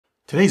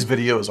Today's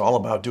video is all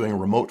about doing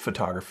remote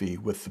photography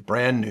with the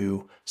brand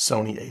new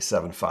Sony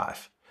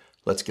A7V.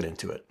 Let's get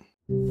into it.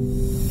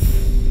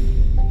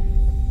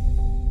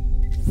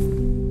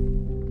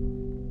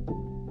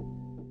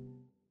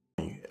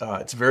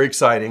 It's very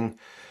exciting.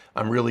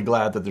 I'm really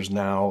glad that there's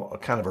now a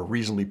kind of a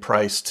reasonably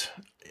priced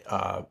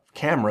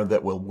camera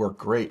that will work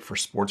great for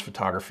sports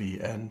photography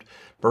and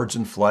birds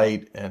in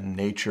flight and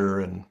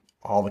nature and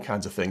all the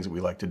kinds of things that we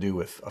like to do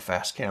with a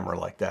fast camera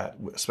like that,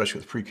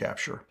 especially with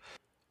pre-capture.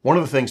 One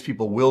of the things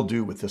people will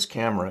do with this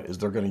camera is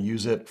they're going to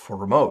use it for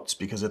remotes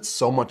because it's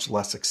so much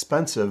less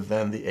expensive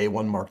than the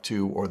A1 Mark II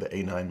or the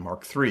A9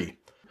 Mark III.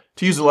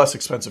 To use a less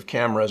expensive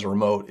camera as a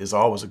remote is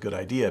always a good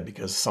idea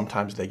because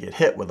sometimes they get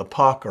hit with a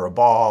puck or a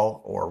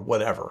ball or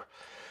whatever.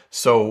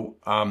 So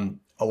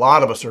a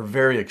lot of us are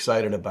very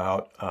excited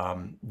about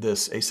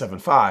this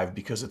A7V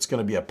because it's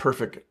going to be a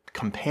perfect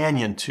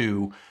companion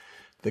to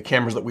the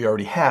cameras that we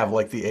already have,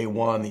 like the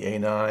A1, the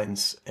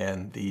A9s,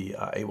 and the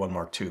A1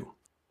 Mark II.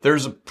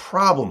 There's a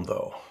problem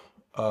though.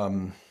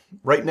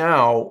 Right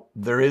now,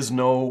 there is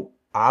no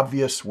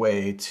obvious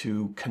way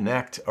to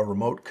connect a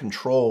remote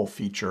control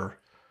feature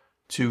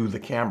to the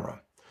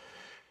camera.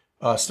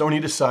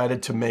 Sony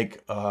decided to make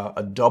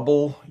a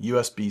double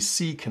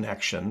USB-C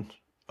connection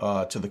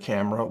to the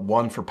camera,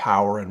 one for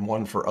power and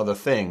one for other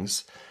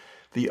things.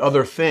 The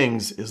other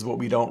things is what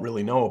we don't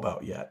really know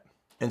about yet.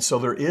 And so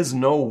there is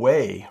no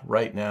way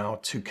right now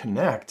to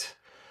connect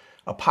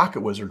a Pocket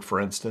Wizard, for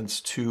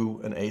instance,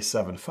 to an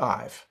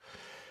A7V.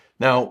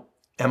 Now,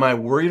 am I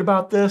worried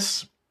about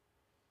this?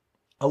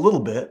 A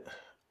little bit.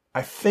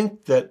 I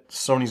think that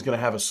Sony's going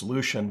to have a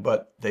solution,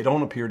 but they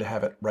don't appear to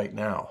have it right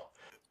now.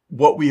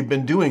 What we've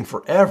been doing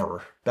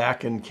forever,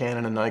 back in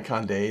Canon and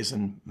Nikon days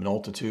and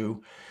Minolta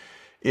too,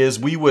 is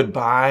we would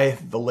buy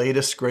the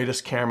latest,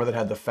 greatest camera that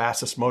had the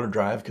fastest motor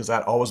drive, because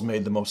that always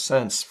made the most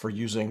sense for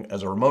using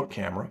as a remote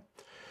camera.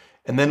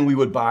 And then we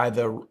would buy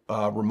the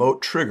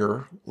remote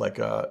trigger,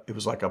 it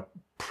was like a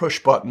push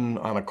button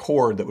on a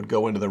cord that would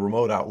go into the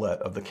remote outlet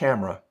of the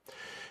camera.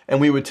 And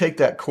we would take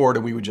that cord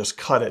and we would just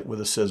cut it with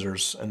the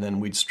scissors, and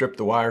then we'd strip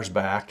the wires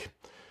back.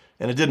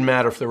 And it didn't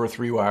matter if there were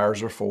 3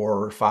 wires or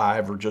 4 or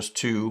 5 or just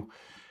 2.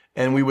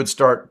 And we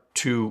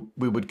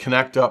would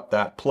connect up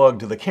that plug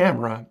to the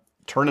camera,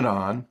 turn it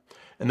on,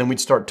 and then we'd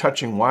start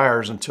touching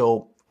wires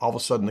until all of a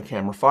sudden the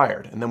camera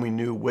fired. And then we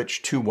knew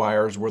which 2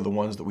 wires were the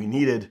ones that we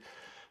needed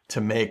to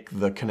make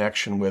the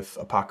connection with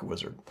a Pocket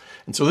Wizard.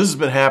 And so this has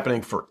been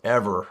happening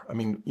forever. I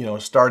mean,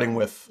 starting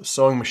with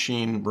sewing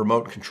machine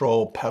remote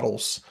control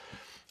pedals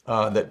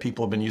that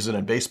people have been using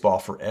in baseball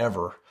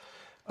forever.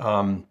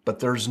 But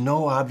there's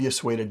no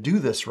obvious way to do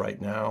this right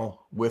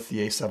now with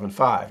the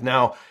A7V.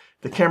 Now,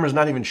 the camera's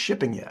not even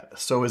shipping yet.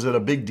 So is it a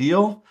big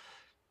deal?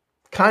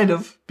 Kind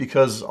of,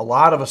 because a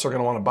lot of us are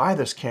going to want to buy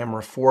this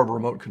camera for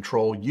remote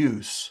control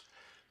use.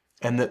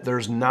 And that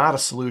there's not a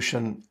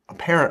solution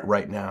apparent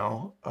right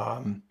now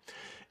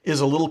is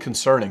a little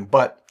concerning.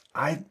 But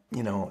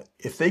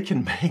if they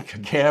can make a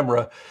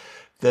camera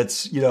that's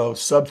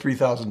sub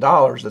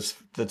 $3,000,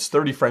 that's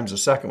 30 frames a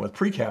second with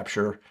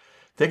pre-capture,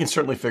 they can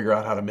certainly figure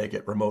out how to make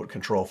it remote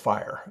control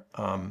fire.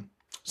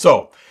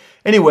 So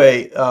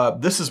anyway,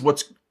 this is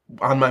what's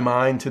on my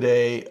mind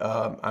today.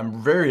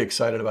 I'm very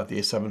excited about the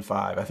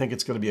A7V. I think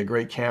it's going to be a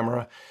great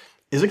camera.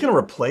 Is it going to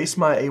replace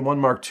my A1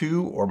 Mark II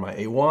or my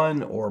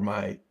A1 or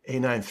my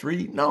A9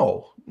 III?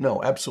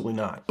 No, absolutely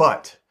not.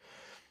 But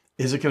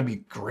is it going to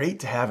be great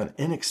to have an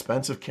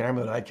inexpensive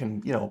camera that I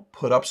can,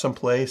 put up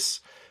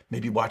someplace,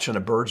 maybe watching a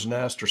bird's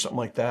nest or something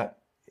like that?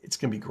 It's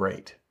going to be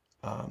great.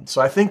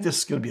 So I think this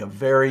is going to be a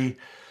very,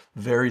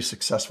 very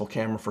successful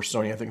camera for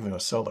Sony. I think they're going to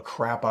sell the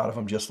crap out of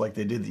them just like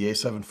they did the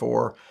A7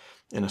 IV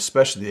and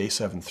especially the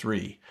A7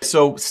 III.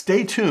 So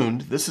stay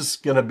tuned. This is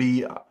going to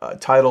be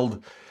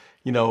titled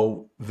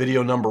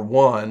video number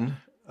 1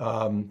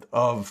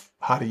 of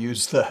how to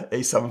use the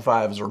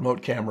A7V as a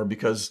remote camera,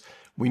 because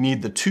we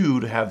need the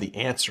 2 to have the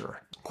answer.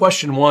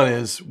 Question 1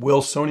 is,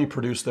 will Sony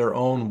produce their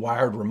own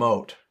wired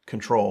remote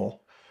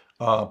control,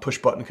 push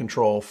button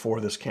control for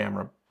this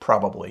camera?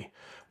 Probably.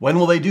 When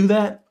will they do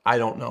that? I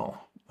don't know.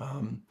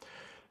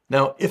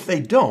 Now, if they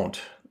don't,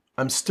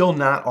 I'm still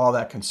not all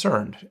that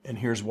concerned, and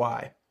here's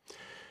why.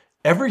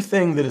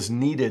 Everything that is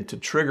needed to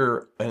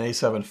trigger an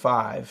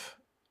A7V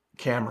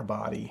camera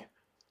body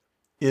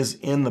is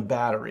in the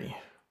battery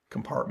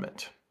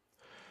compartment.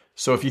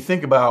 So if you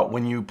think about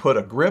when you put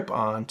a grip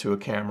on to a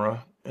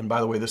camera, and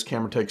by the way, this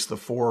camera takes the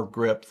 4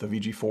 grip, the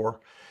VG4.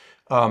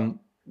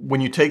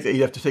 When you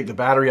have to take the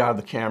battery out of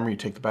the camera, you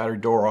take the battery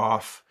door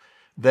off,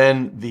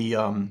 then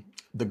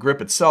the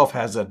grip itself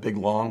has that big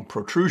long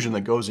protrusion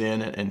that goes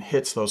in and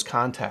hits those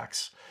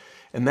contacts.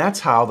 And that's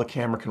how the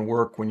camera can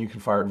work when you can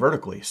fire it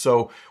vertically.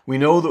 So we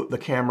know that the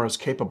camera is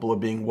capable of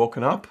being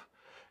woken up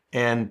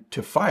and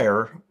to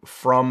fire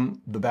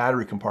from the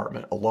battery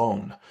compartment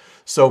alone.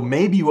 So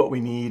maybe what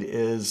we need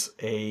is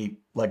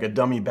like a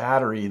dummy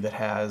battery that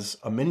has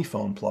a mini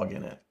phone plug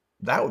in it.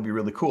 That would be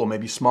really cool.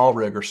 Maybe Small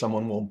Rig or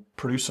someone will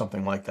produce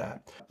something like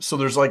that. So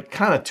there's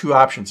kind of 2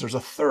 options. There's a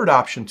third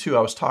option too.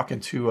 I was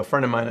talking to a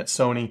friend of mine at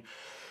Sony,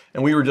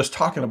 And we were just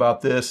talking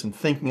about this and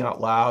thinking out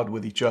loud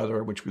with each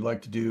other, which we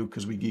like to do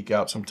because we geek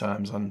out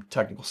sometimes on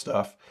technical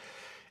stuff.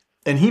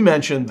 And he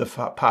mentioned the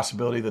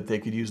possibility that they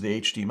could use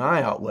the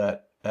HDMI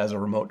outlet as a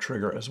remote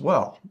trigger as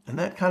well. And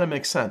that kind of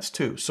makes sense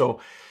too. So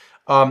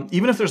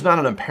even if there's not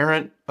an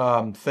apparent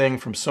thing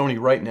from Sony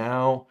right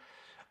now,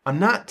 I'm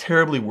not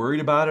terribly worried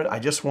about it. I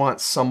just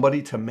want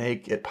somebody to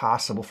make it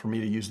possible for me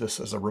to use this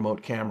as a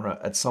remote camera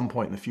at some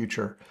point in the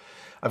future.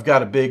 I've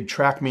got a big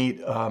track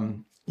meet,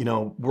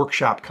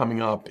 workshop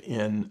coming up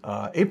in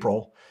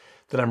April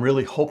that I'm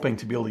really hoping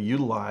to be able to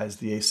utilize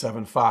the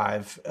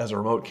A7V as a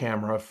remote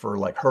camera for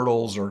like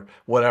hurdles or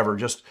whatever,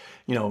 just,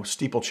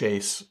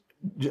 steeplechase,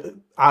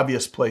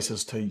 obvious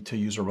places to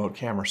use a remote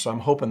camera. So I'm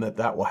hoping that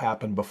that will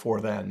happen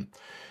before then.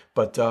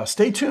 But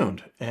stay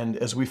tuned. And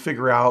as we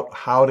figure out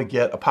how to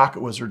get a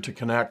Pocket Wizard to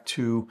connect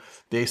to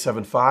the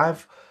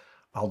A7V,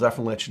 I'll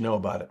definitely let you know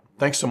about it.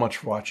 Thanks so much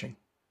for watching.